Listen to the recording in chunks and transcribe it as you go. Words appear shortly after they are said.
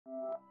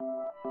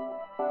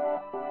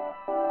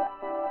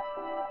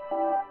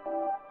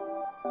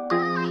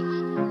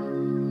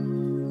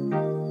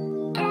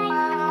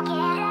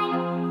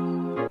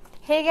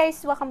Hey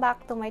guys, welcome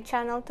back to my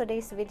channel.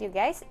 Today's video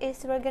guys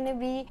is we're gonna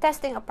be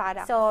testing a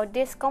product. So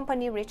this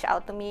company reached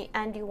out to me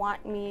and they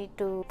want me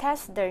to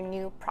test their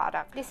new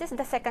product. This is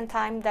the second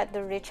time that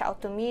they reached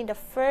out to me. The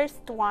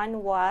first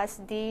one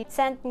was they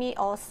sent me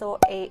also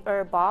a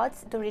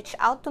earbuds to reach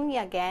out to me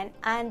again,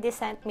 and they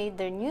sent me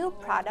their new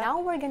product.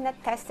 Now we're gonna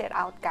test it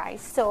out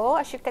guys. So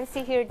as you can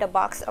see here, the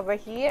box over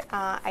here,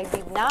 I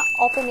did not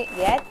open it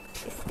yet.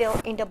 It's still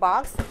in the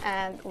box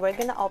and we're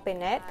gonna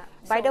open it.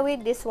 By the way,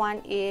 this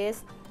one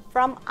is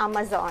from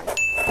Amazon.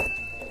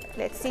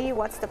 Let's see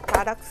what the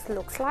product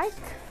looks like.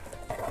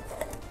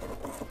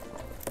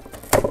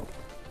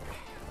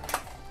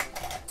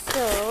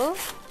 So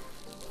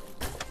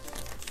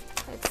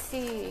let's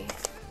see.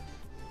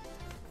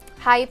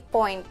 High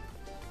Point.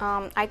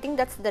 I think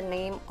that's the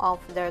name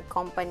of their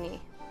company.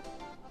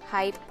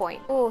 High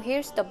Point. Oh,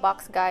 here's the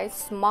box guys.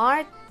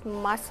 Smart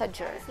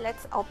massager.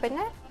 Let's open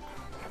it.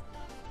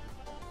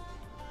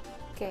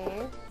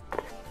 Okay.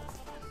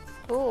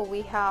 Oh,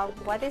 we have,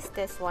 what is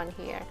this one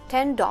here?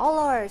 $10.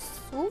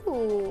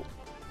 Ooh,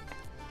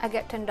 I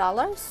get $10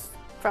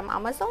 from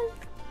Amazon.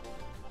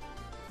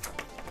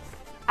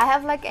 I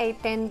have like a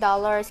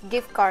 $10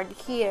 gift card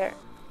here.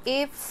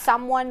 If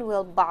someone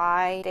will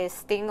buy this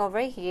thing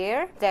over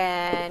here,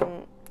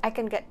 then I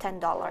can get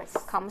 $10.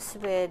 Comes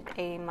with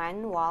a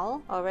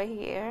manual over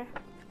here.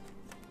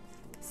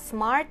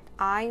 Smart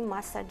eye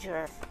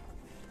massager.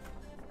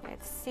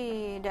 Let's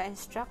see the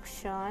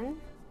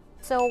instruction.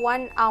 So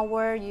 1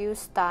 hour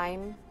use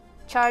time,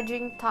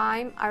 charging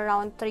time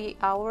around 3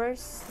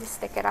 hours. Let's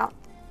take it out.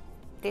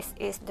 This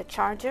is the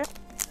charger.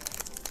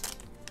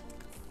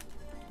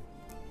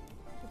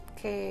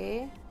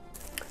 Okay,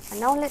 and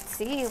now let's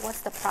see what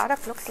the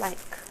product looks like.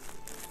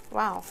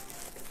 Wow.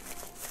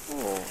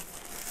 Ooh.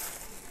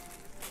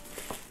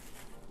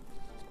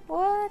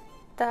 What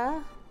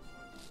the?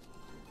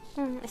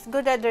 It's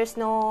good that there's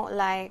no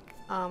like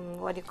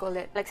what do you call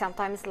it, like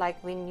sometimes like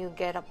when you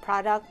get a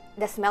product,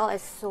 the smell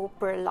is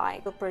super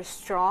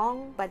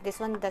strong, but this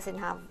one doesn't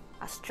have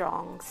a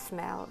strong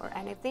smell or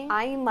anything.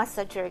 Eye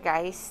massager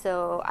guys,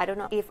 so I don't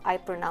know if I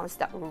pronounced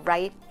that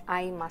right.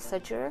 Eye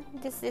massager.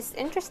 This is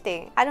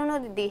interesting. I don't know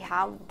that they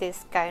have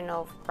this kind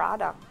of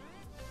product.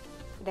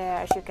 There,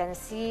 as you can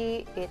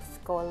see, it's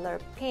color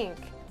pink.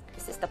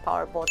 This is the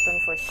power button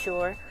for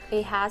sure.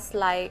 It has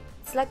like,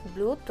 it's like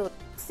Bluetooth.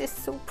 This is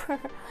super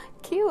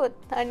cute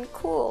and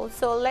cool.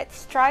 So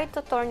let's try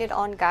to turn it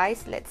on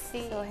guys. Let's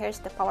see. So here's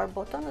the power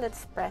button.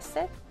 Let's press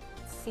it.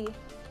 Let's see.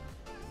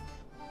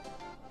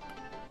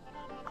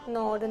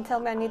 No, don't tell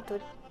me I need to.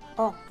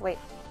 Oh, wait.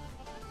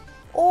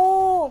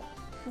 Oh,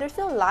 there's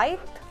no light.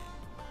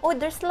 Oh,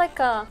 there's like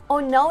a. Oh,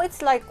 now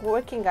it's like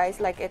working guys.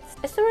 Like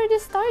it's already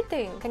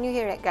starting. Can you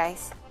hear it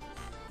guys?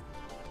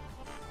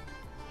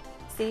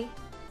 See?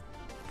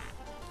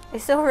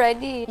 It's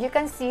already, you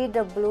can see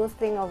the blue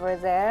thing over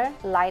there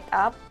light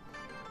up,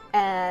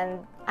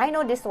 and I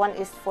know this one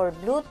is for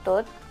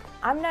Bluetooth.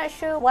 I'm not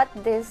sure what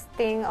this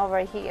thing over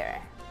here.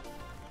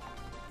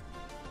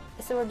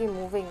 It's already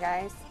moving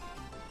guys.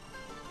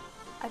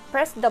 I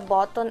press the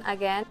button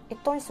again, it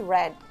turns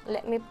red.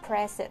 Let me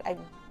press it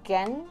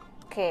again.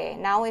 Okay,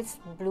 now it's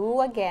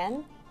blue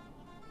again,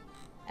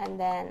 and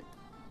then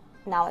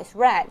now it's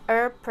red.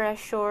 Air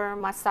pressure,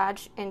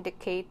 massage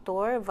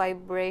indicator,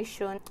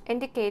 vibration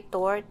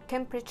indicator,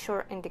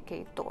 temperature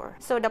indicator.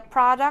 So the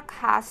product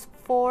has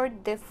 4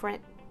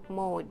 different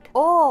modes.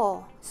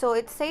 Oh, so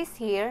it says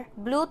here,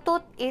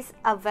 Bluetooth is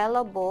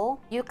available.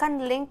 You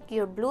can link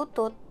your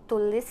Bluetooth to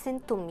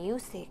listen to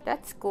music.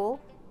 That's cool.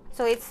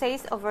 So it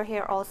says over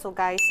here also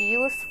guys,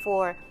 used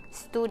for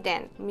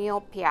student,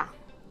 myopia,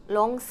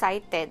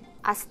 long-sighted,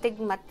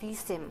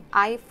 astigmatism,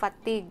 eye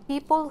fatigue,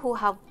 people who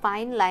have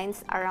fine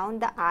lines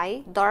around the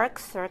eye, dark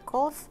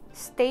circles,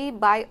 stay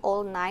by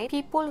all night,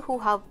 people who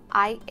have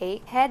eye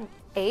ache,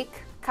 headache,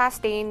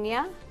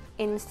 castanea,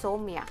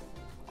 insomnia.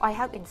 I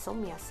have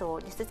insomnia, so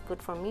this is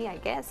good for me I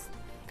guess.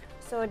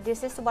 So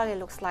this is what it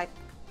looks like.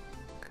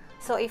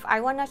 So if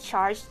I want to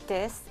charge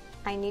this,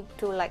 I need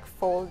to like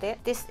fold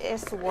it. This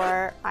is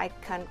where I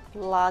can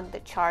plug the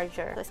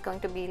charger. So it's going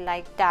to be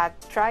like that.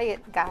 Try it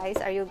guys.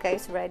 Are you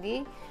guys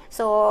ready?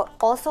 So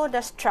also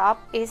the strap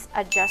is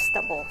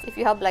adjustable. If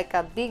you have like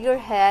a bigger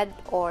head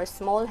or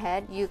small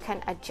head, you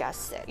can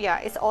adjust it. Yeah,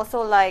 it's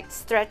also like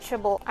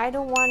stretchable. I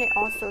don't want it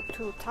also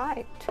too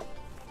tight.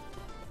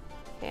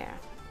 Yeah.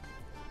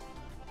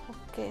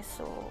 Okay,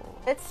 so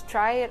let's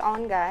try it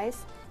on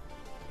guys.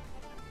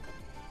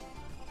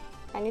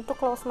 I need to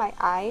close my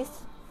eyes.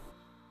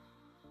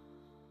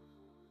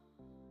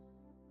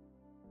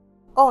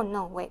 Oh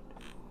no, wait.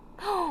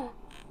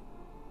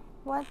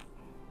 What?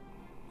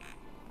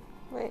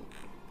 Wait.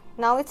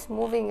 Now it's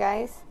moving,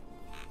 guys.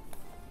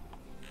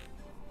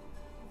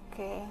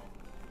 Okay.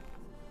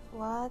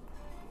 What?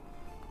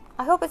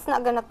 I hope it's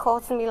not gonna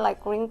cause me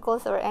like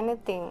wrinkles or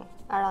anything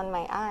around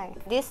my eye.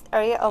 This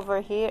area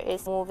over here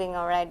is moving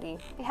already.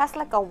 It has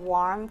like a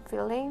warm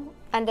feeling,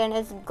 and then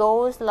it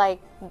goes like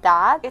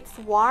that. It's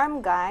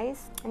warm,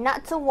 guys.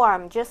 Not too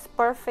warm, just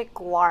perfect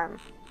warm.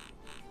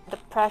 The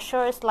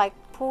pressure is like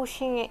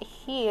pushing it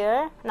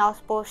here. Now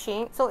it's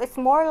pushing. So it's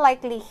more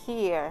likely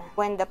here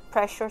when the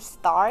pressure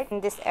starts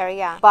in this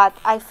area. But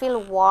I feel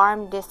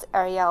warm this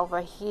area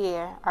over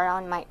here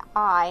around my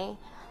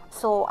eye.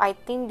 So I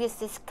think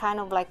this is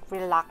kind of like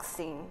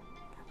relaxing.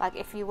 Like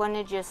if you want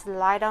to just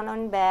lie down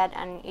on bed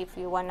and if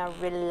you want to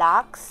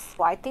relax,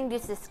 well, I think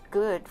this is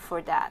good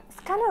for that.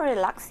 It's kind of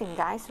relaxing,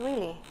 guys,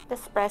 really.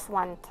 Just press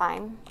one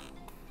time.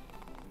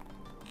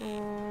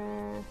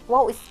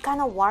 Wow, it's kind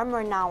of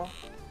warmer now.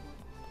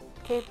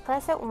 Okay,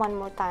 press it one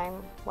more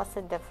time. What's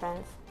the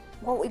difference?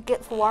 Wow, it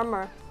gets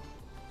warmer.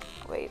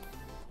 Wait.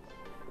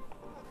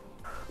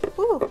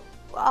 Ooh,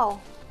 wow.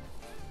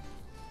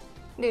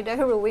 Did I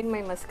ruin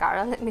my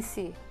mascara? Let me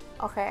see.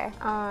 Okay,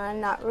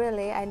 not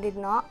really. I did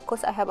not,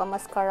 because I have a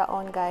mascara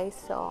on, guys.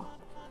 So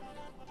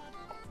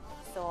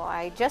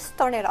I just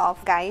turn it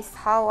off, guys.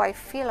 How I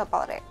feel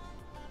about it?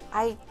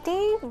 I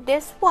think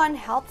this one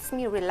helps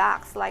me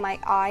relax. Like my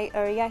eye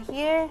area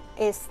here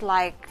is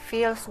like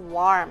feels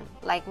warm.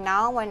 Like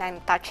now when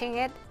I'm touching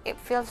it, it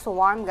feels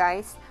warm,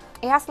 guys.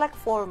 It has like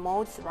 4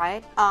 modes,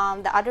 right?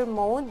 The other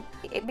mode,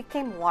 it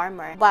became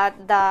warmer, but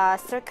the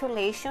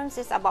circulations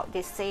is about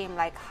the same,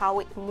 like how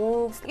it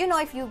moves. You know,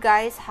 if you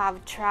guys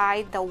have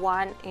tried the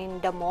one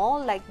in the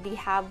mall, like they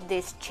have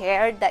this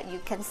chair that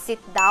you can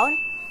sit down,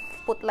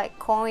 put like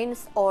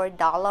coins or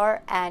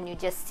dollar, and you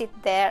just sit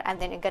there, and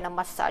then you're gonna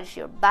massage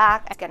your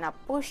back. It's gonna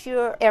push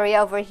your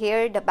area over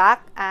here, the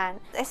back, and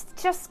it's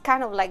just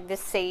kind of like the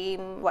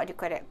same, what do you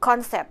call it,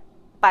 concept.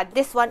 But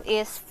this one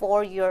is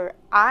for your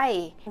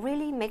eye.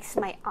 Really makes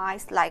my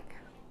eyes like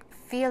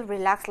feel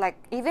relaxed. Like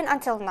even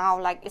until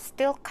now, like it's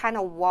still kind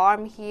of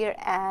warm here,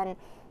 and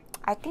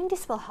I think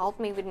this will help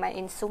me with my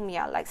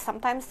insomnia. Like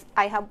sometimes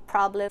I have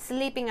problems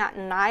sleeping at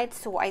night,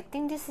 so I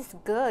think this is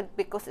good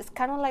because it's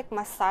kind of like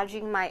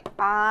massaging my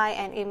eye,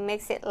 and it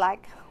makes it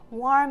like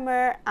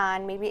warmer,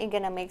 and maybe it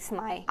gonna makes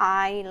my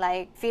eye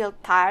like feel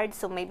tired,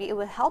 so maybe it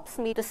will helps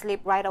me to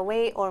sleep right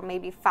away or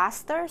maybe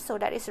faster. So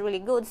that is really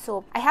good.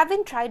 So I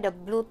haven't tried the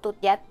Bluetooth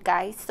yet,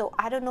 guys, so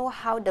I don't know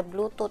how the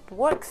Bluetooth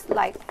works.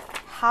 Like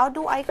how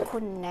do I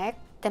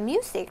connect the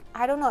music?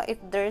 I don't know if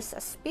there's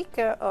a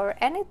speaker or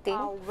anything.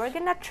 We're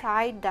gonna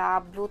try the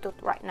Bluetooth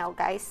right now,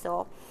 guys.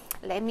 So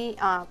let me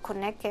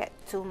connect it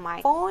to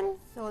my phone.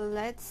 So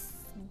let's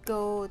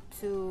go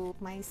to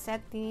my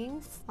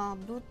settings,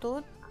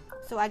 Bluetooth.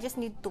 So I just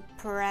need to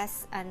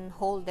press and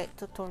hold it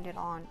to turn it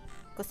on,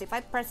 because if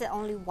I press it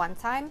only one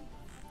time,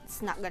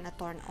 it's not gonna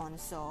turn on.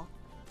 So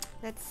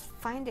let's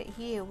find it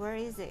here. Where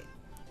is it?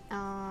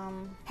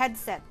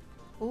 Headset.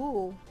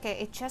 Ooh, okay,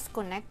 it just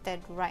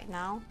connected right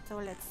now. So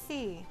let's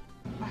see.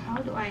 How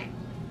do I?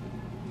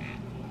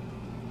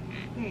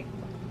 Okay.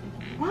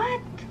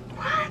 What?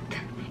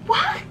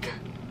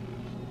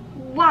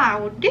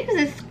 Wow, this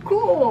is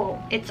cool.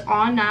 It's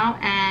on now,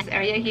 and this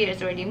area here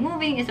is already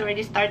moving. It's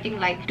already starting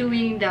like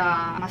doing the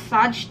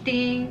massage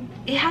thing.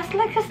 It has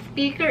like a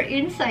speaker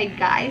inside,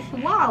 guys.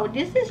 Wow,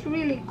 this is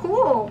really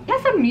cool. It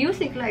has some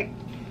music, like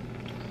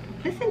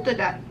listen to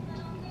that.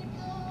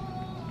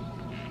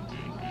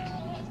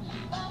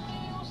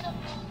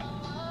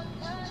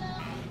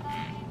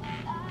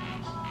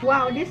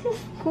 Wow, this is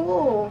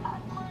cool.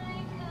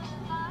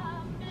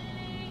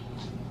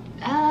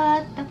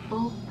 At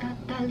ako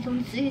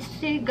tatalon,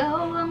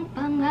 sisigaw ang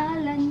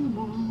pangalan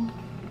mo.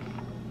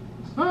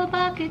 O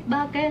bakit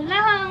ba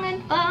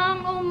kailangan pang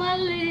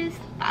umalis?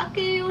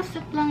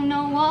 Pakiusap lang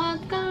na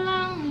wag ka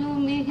lang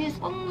lumihis.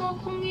 Huwag mo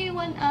kong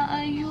iwan,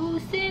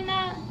 aayusin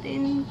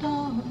natin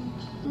to.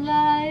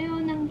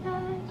 Layo ng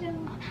layo,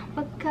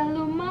 pagka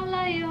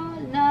lumalayo,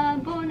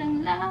 labo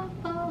ng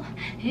labo.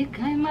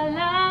 Ika'y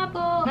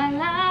malabo,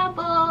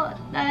 malabo,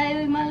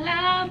 dahil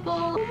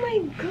malabo. Oh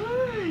my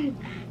God!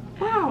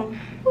 Wow!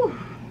 Whew.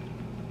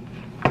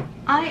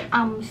 I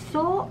am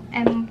so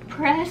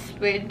impressed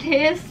with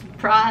this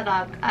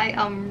product. I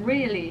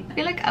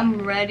feel like I'm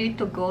ready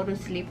to go to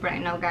sleep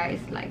right now, guys.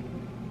 Like,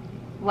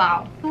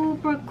 wow,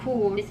 super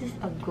cool. This is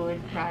a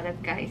good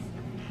product, guys.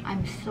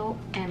 I'm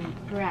so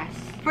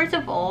impressed. First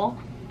of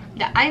all,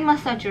 the eye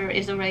massager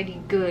is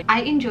already good.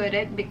 I enjoyed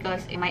it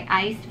because my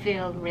eyes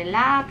feel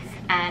relaxed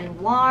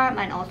and warm,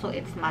 and also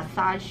it's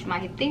massaged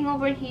my thing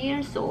over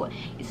here, so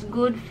it's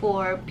good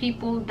for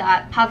people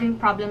that having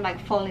problem like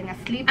falling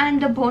asleep.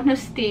 And the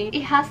bonus thing,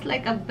 it has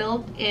like a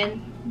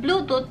built-in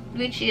Bluetooth,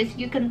 which is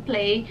you can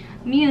play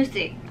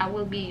music. I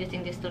will be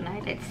using this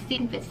tonight. Let's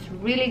see if it's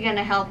really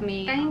gonna help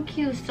me. Thank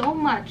you so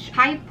much,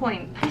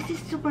 Hi-Point. This is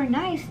super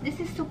nice. This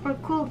is super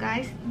cool,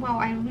 guys. Wow,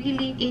 I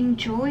really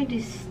enjoy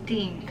this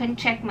thing. You can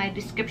check my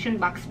description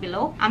box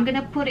below. I'm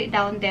gonna put it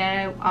down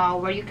there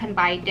where you can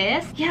buy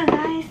this. Yeah,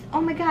 guys, oh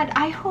my God,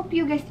 I hope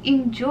you guys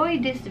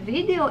enjoyed this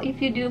video.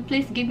 If you do,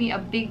 please give me a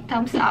big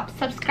thumbs up.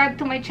 Subscribe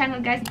to my channel,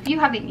 guys, if you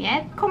haven't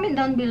yet. Comment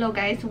down below,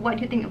 guys, what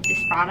you think of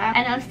this product,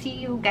 and I'll see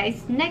you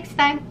guys next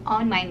time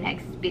on my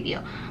next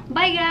video.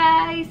 Bye,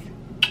 guys.